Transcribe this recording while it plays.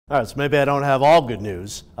All right, so maybe I don't have all good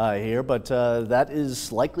news here, but that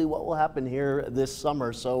is likely what will happen here this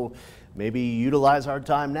summer. So maybe utilize our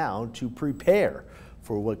time now to prepare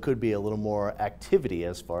for what could be a little more activity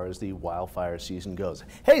as far as the wildfire season goes.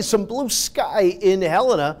 Hey, some blue sky in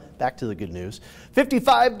Helena. Back to the good news.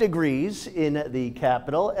 55 degrees in the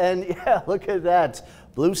capital. And yeah, look at that.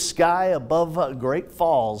 Blue sky above Great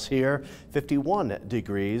Falls here. 51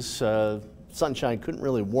 degrees. Sunshine couldn't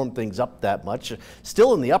really warm things up that much.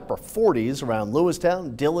 Still in the upper 40s around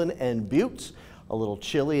Lewistown, Dillon, and Butte. A little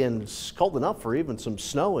chilly and cold enough for even some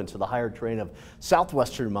snow into the higher terrain of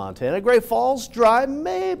southwestern Montana. Great Falls dry,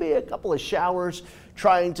 maybe a couple of showers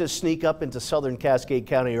trying to sneak up into southern Cascade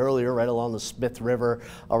County earlier, right along the Smith River.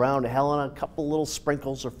 Around Helena, a couple little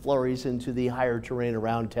sprinkles or flurries into the higher terrain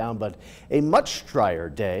around town, but a much drier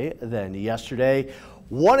day than yesterday.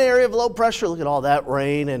 One area of low pressure, look at all that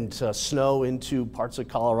rain and snow into parts of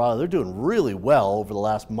Colorado. They're doing really well over the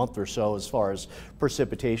last month or so as far as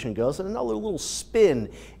precipitation goes. And another little spin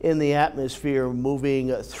in the atmosphere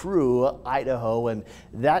moving through Idaho, and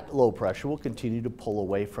that low pressure will continue to pull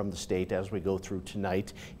away from the state as we go through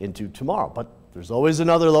tonight into tomorrow. But there's always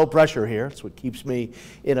another low pressure here. It's what keeps me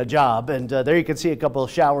in a job. And there you can see a couple of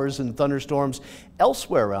showers and thunderstorms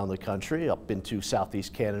elsewhere around the country, up into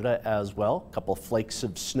southeast Canada as well. A couple of flakes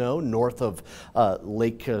of snow north of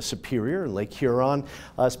Lake Superior and Lake Huron.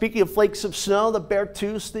 Speaking of flakes of snow, the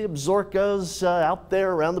Beartooth, the Absarokas out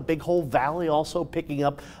there around the Big Hole Valley also picking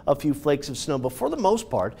up a few flakes of snow. But for the most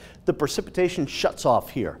part, the precipitation shuts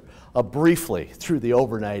off here. Briefly through the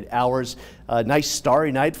overnight hours. A nice starry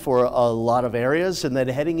night for a lot of areas, and then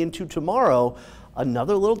heading into tomorrow,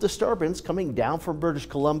 another little disturbance coming down from British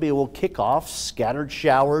Columbia will kick off scattered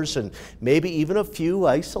showers and maybe even a few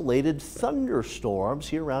isolated thunderstorms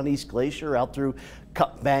here around East Glacier, out through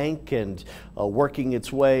Cut Bank, and working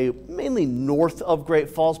its way mainly north of Great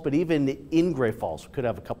Falls, but even in Great Falls, we could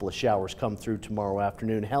have a couple of showers come through tomorrow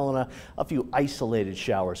afternoon. Helena, a few isolated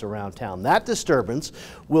showers around town. That disturbance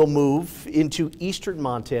will move into eastern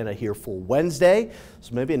Montana here for Wednesday,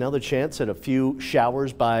 so maybe another chance at a few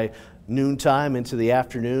showers by noontime into the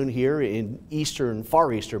afternoon here in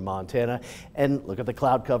far eastern Montana. And look at the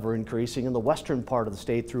cloud cover increasing in the western part of the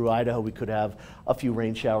state through Idaho. We could have a few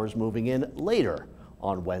rain showers moving in later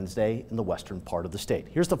on Wednesday in the western part of the state.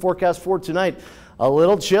 Here's the forecast for tonight. A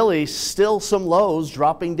little chilly, still some lows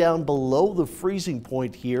dropping down below the freezing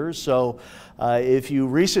point here. So if you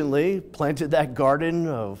recently planted that garden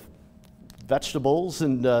of vegetables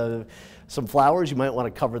and some flowers, you might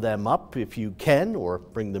want to cover them up if you can, or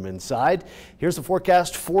bring them inside. Here's the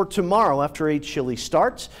forecast for tomorrow after a chilly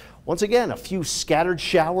start. Once again, a few scattered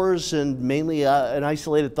showers and mainly an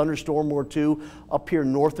isolated thunderstorm or two up here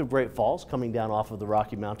north of Great Falls, coming down off of the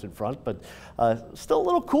Rocky Mountain front, but still a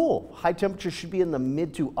little cool. High temperatures should be in the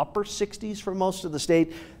mid to upper 60s for most of the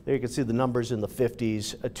state. There you can see the numbers in the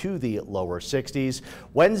 50s to the lower 60s.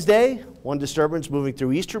 Wednesday, one disturbance moving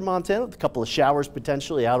through eastern Montana with a couple of showers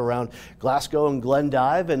potentially out around Glasgow and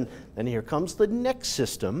Glendive, and then here comes the next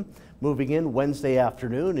system moving in Wednesday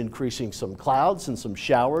afternoon, increasing some clouds and some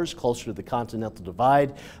showers closer to the Continental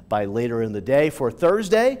Divide by later in the day. For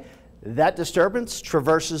Thursday, that disturbance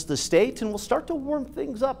traverses the state and will start to warm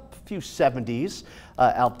things up. A few 70s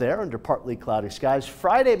out there under partly cloudy skies.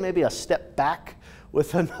 Friday, maybe a step back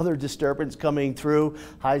with another disturbance coming through.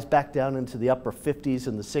 Highs back down into the upper 50s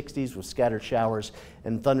and the 60s with scattered showers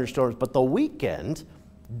and thunderstorms. But the weekend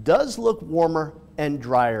does look warmer and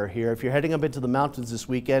drier here. If you're heading up into the mountains this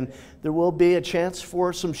weekend, there will be a chance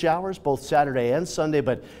for some showers both Saturday and Sunday,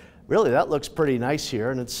 but really that looks pretty nice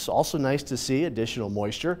here, and it's also nice to see additional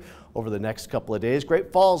moisture over the next couple of days.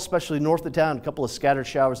 Great Falls, especially north of town, a couple of scattered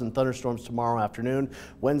showers and thunderstorms tomorrow afternoon,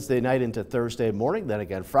 Wednesday night into Thursday morning, then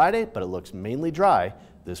again Friday, but it looks mainly dry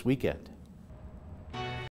this weekend.